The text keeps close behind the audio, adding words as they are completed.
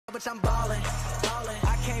coach, I'm ballin'.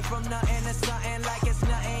 I came from nothing to something like it's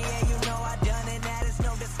nothing. Yeah, you know I done it. That is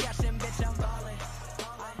no discussion, bitch. I'm ballin'.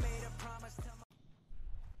 I made a promise to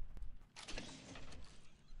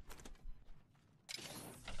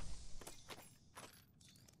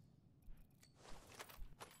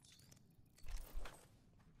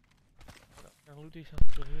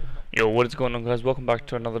Yo, what is going on, guys? Welcome back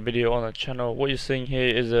to another video on the channel. What you're seeing here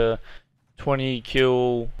is a 20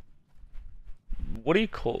 kill, what is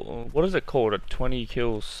it called, a 20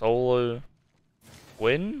 kill solo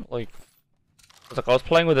win? Like I was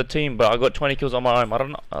playing with a team, but I got 20 kills on my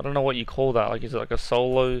own. I don't know what you call that. Like, is it like a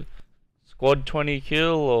solo squad 20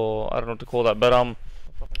 kill, or I don't know what to call that. But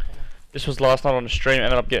this was last night on the stream.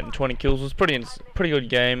 Ended up getting 20 kills. It was pretty good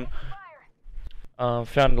game.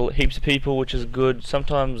 Found heaps of people, which is good.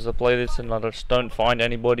 Sometimes I play this and I just don't find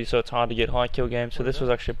anybody, so it's hard to get high kill games. So this was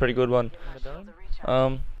actually a pretty good one.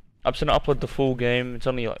 I'm just gonna upload the full game.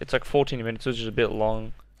 It's like 14 minutes, which is a bit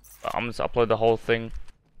long. I'm just upload the whole thing.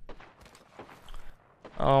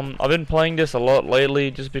 I've been playing this a lot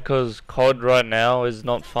lately, just because COD right now is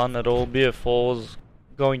not fun at all. BF4's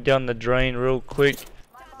going down the drain real quick.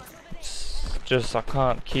 I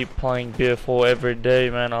can't keep playing BF4 every day,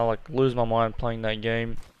 man. I like lose my mind playing that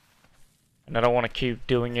game, and I don't want to keep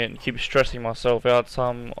doing it and keep stressing myself out. So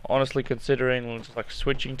I'm honestly considering just like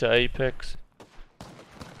switching to Apex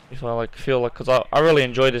if I feel like, because I really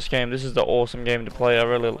enjoy this game. This is the awesome game to play.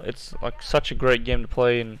 It's like such a great game to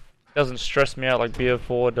play, and it doesn't stress me out like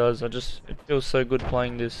BF4 does. It feels so good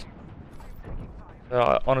playing this. So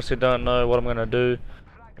I honestly don't know what I'm gonna do.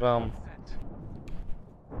 But,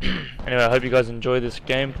 anyway, I hope you guys enjoy this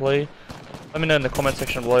gameplay. Let me know in the comment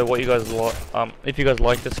section below what you guys like, if you guys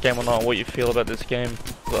like this game or not, what you feel about this game.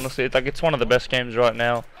 Honestly, it's one of the best games right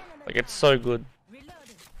now. Like, it's so good.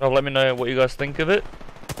 So let me know what you guys think of it.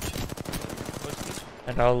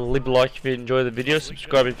 And I'll leave a like if you enjoy the video.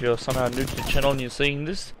 Subscribe if you're somehow new to the channel and you're seeing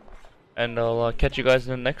this. And I'll catch you guys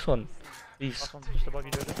in the next one. Peace. Squad.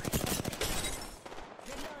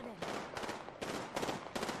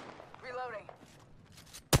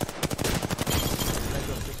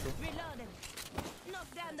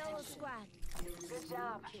 Good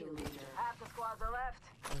job. Half the squads are left.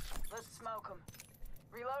 Let's smoke them.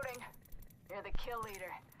 Reloading. You're the kill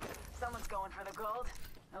leader. Someone's going for the gold.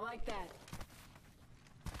 I like that.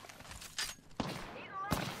 Eaton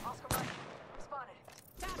left. Oscar right. Spotted.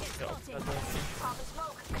 Target spotted. Pop and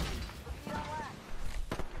smoke. Repeat on last.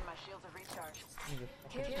 Give my shields a recharge.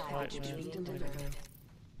 Care package being delivered.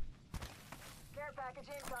 Care package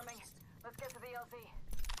incoming. Let's get to the LZ.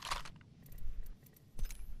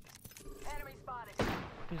 Enemy spotted.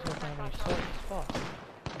 These are down so fast.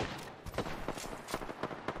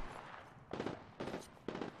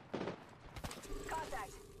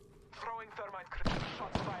 Contact. Throwing thermite grenade.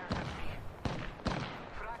 Shots fired at me.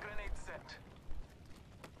 Frag grenade set.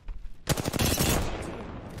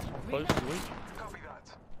 Close to weak. Copy that.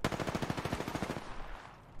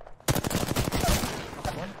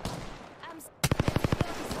 That's one. I'm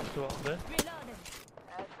still up there. Reloading.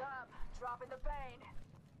 Heads up. Dropping the pain.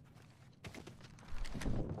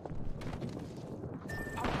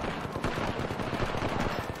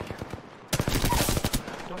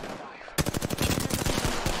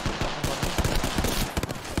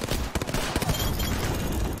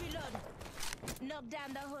 Knock down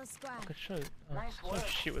the whole squad. I could show Nice so work.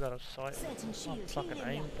 shit without a sight. Certain shield Can't fucking healing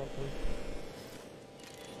aim up. properly.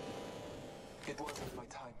 It wasn't my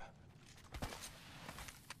time.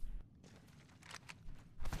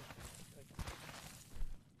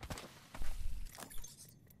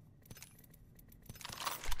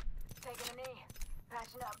 Taking a knee.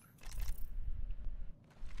 Patching up.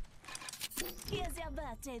 Here's your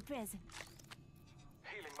birthday present.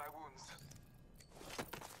 Healing my wounds.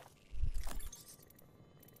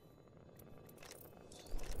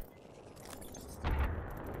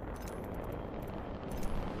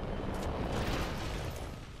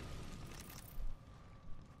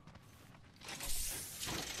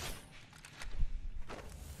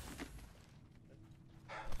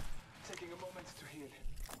 Taking a moment to heal.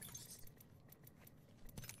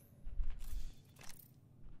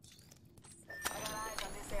 I got eyes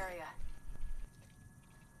on this area.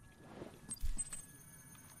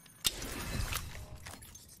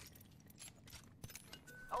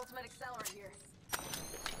 Ultimate accelerant here.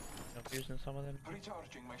 I'm using some of them.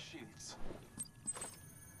 Recharging my shields.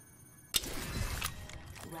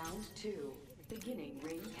 Round 2. Beginning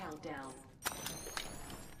ring countdown.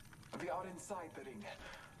 We are inside the ring.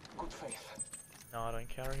 Good faith. No, I don't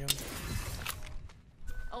carry him.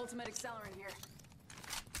 Ultimate accelerant here.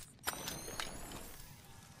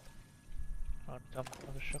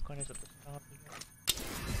 The shotgun is at the start again.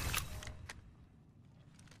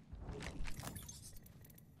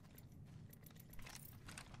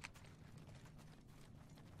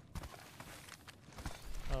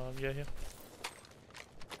 Yeah, here.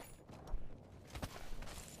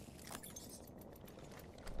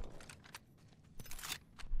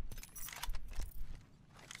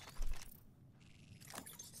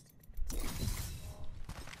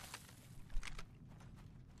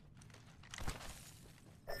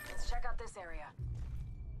 Let's check out this area.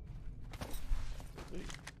 Sweet.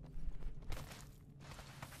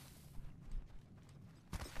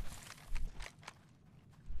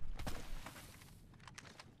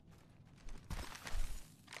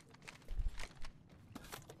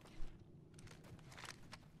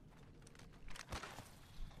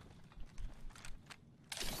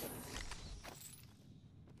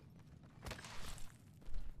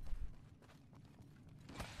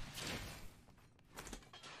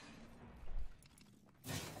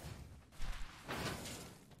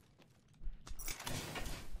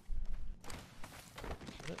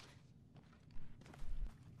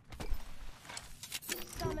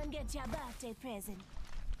 Come and get your birthday present.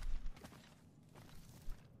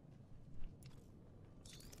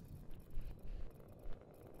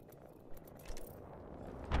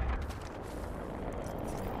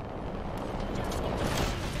 Just give me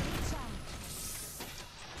a recharge.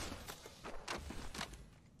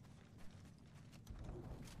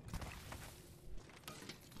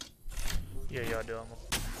 Yeah, I do.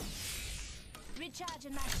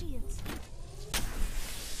 Recharging my shields.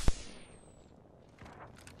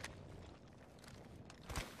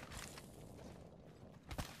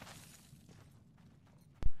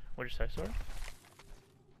 What'd you say, sorry?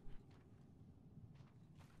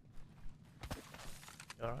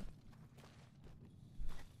 Alright.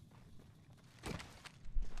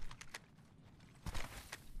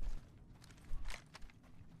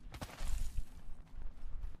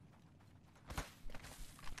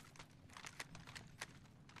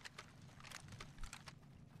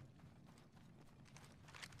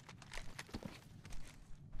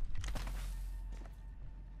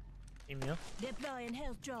 Email. Deploying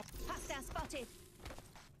health drop. Hostile spotted.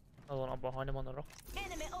 Another one up behind him on the rock.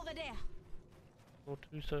 Enemy over there. Or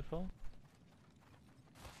two so far.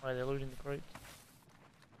 Oh, they're looting the crates.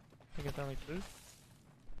 I think it's only two.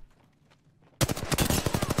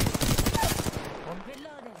 One.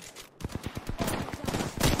 Reloading.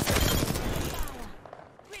 Fire.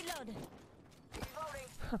 Reloading. Reloading.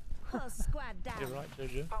 Whole squad down. You're right,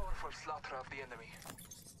 Jojo. Powerful slaughter of the enemy.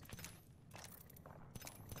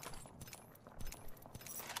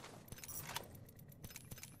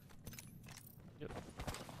 Yep.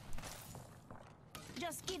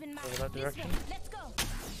 Just giving my Over that this direction. way. Let's go.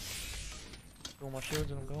 All my shields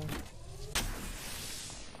and I'm going.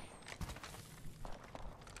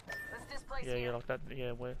 Let's displace Yeah, here. like that.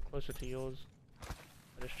 Yeah, we're closer to yours.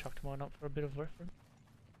 I just chucked mine up for a bit of reference.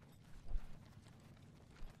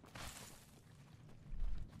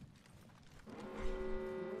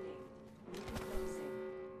 Closing.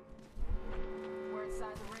 We're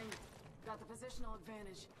inside the ring. Got the positional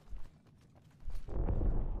advantage.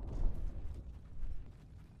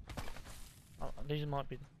 These might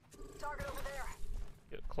be Target over there.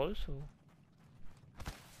 get close or.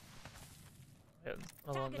 Yeah,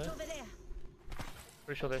 another one Target there. over there.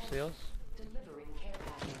 Pretty sure they see us. Delivering care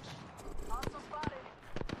package. Hostile spotted.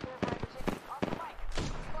 Care packaging. Off the mic.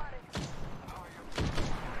 Spotted. How are you?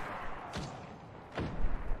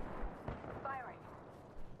 Firing.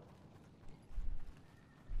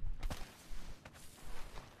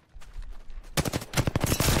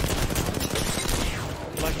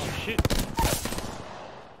 Like, oh shit!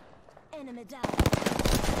 Enemy down.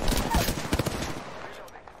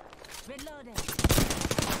 Reloading.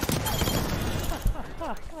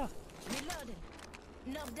 Reloading.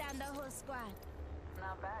 Knock down the whole squad.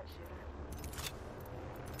 Not bad, shooter.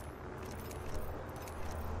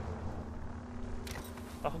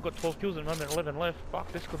 Oh, I've got 12 kills at the moment, 11 left.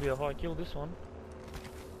 Fuck, this could be a high kill, this one.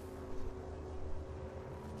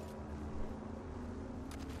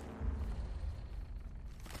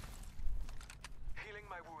 Healing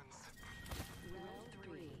my wounds. Round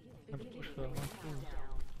 3. Let's Beginning push for that ring one.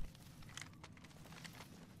 countdown.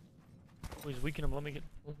 Please weaken him, let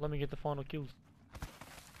me get the final kills.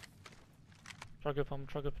 Try go for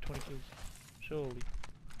 20 kills. Surely.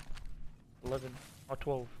 11 or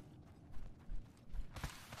 12.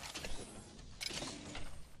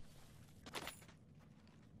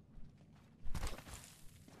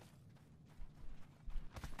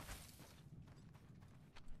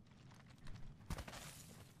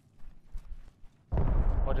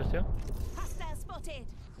 Oh, just here? Hostile Spotted.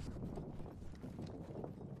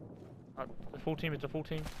 The full team is the full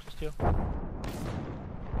team. Just here.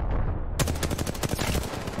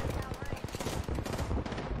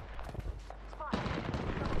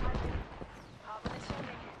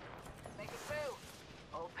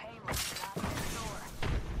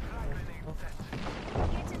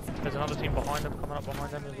 There's another team behind them, coming up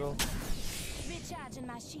behind them as well. Recharging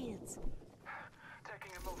my shields.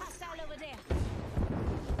 Taking a moment. Hostile over there.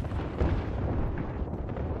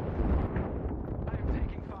 I am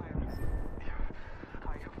taking fire.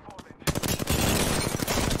 I have fallen.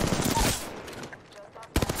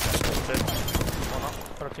 Dead. One up,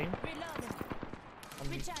 got a team. Reloading. I'm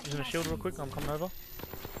using a shield real quick, I'm coming over.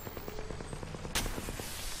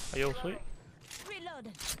 Are you all sweet?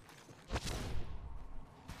 Reloading.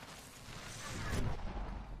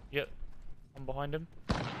 Yep. I'm behind him.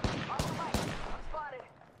 I'm spotted.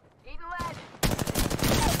 Eating lead.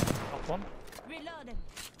 Up one. Reloading.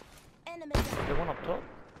 Enemy down. Is there one up top?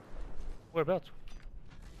 Whereabouts?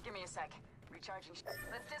 Give me a sec. Recharging.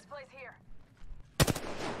 Let's displace here.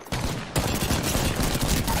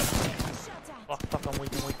 Shut out. Oh, fuck, I'm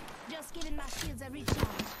weak, I'm weak. Just giving my shields a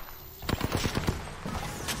recharge.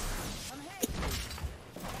 I'm hit.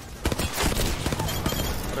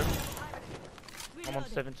 Got him. I'm on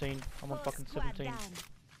Reloading. 17. I'm on Whole fucking squad 17. down.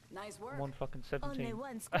 Nice work. I'm on fucking Only 17.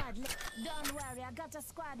 one squad left. Don't worry, I got a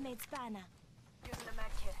squad mate spanner. Using a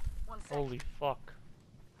med kit. 1 sec. Holy fuck.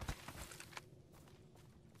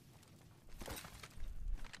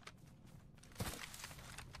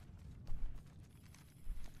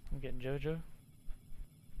 I'm getting Jojo.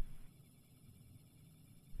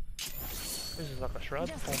 This is like a shroud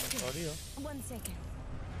Just performance a right here. 1 second.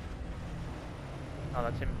 Oh,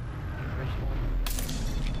 that's him. He's respawned.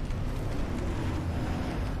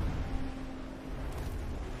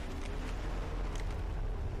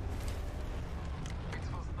 It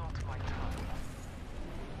was not my time.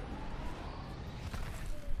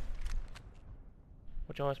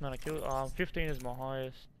 What's your highest amount of kills? 15 is my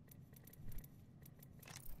highest.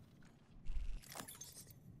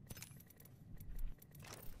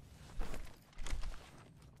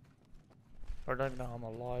 I don't even know I'm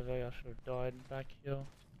alive, eh? I should have died back here.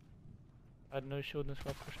 I had no shield and this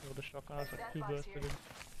guy pushed me with a shotgun. I was like 2 bursts at him.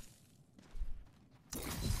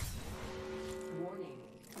 Warning.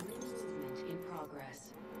 Ring movement in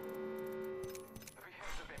progress. We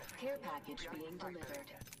have the benefit. Care package being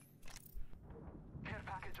delivered. Care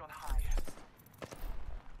package on high.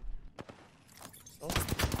 Oh.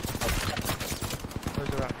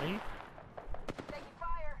 Those are at me. Taking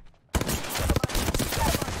fire.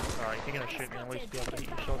 Alright, if you're gonna shoot me, I'll at least be able to hit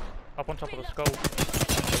your shots. Up on top of the skull.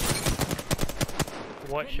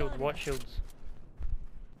 White shields, white shields.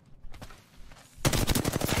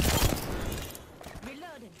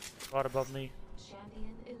 Reloading. Right above me.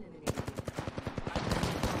 Champion eliminated.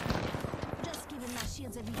 Just giving my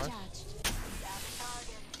shields a recharge.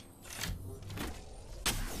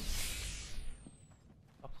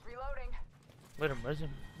 Reloading. Let him res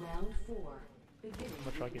him. Round 4. Beginning I'm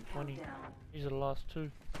gonna try to get 20. countdown. These are the last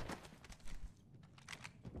 2.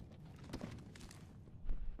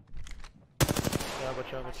 Yeah, I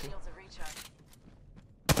got you, I My got you. shields are recharged.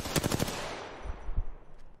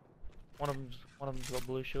 One of them's got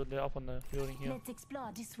blue shield. They're up on the building here. Let's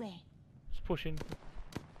explore this way. Just push in.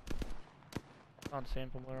 Can't see him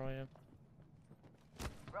from where I am.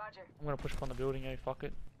 Roger. I'm gonna push up on the building, eh? Fuck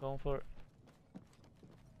it. Going for it.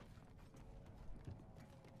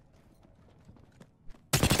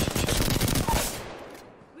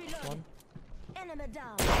 Reloading. One. Enemy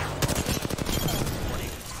down.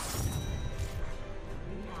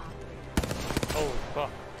 Oh,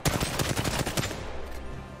 fuck.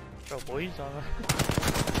 Go, boys.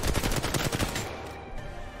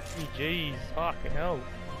 GG's. Fucking hell.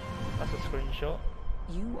 That's a screenshot.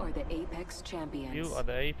 You are the Apex champions. You are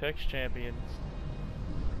the Apex champions.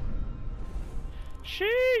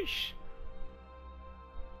 Sheesh!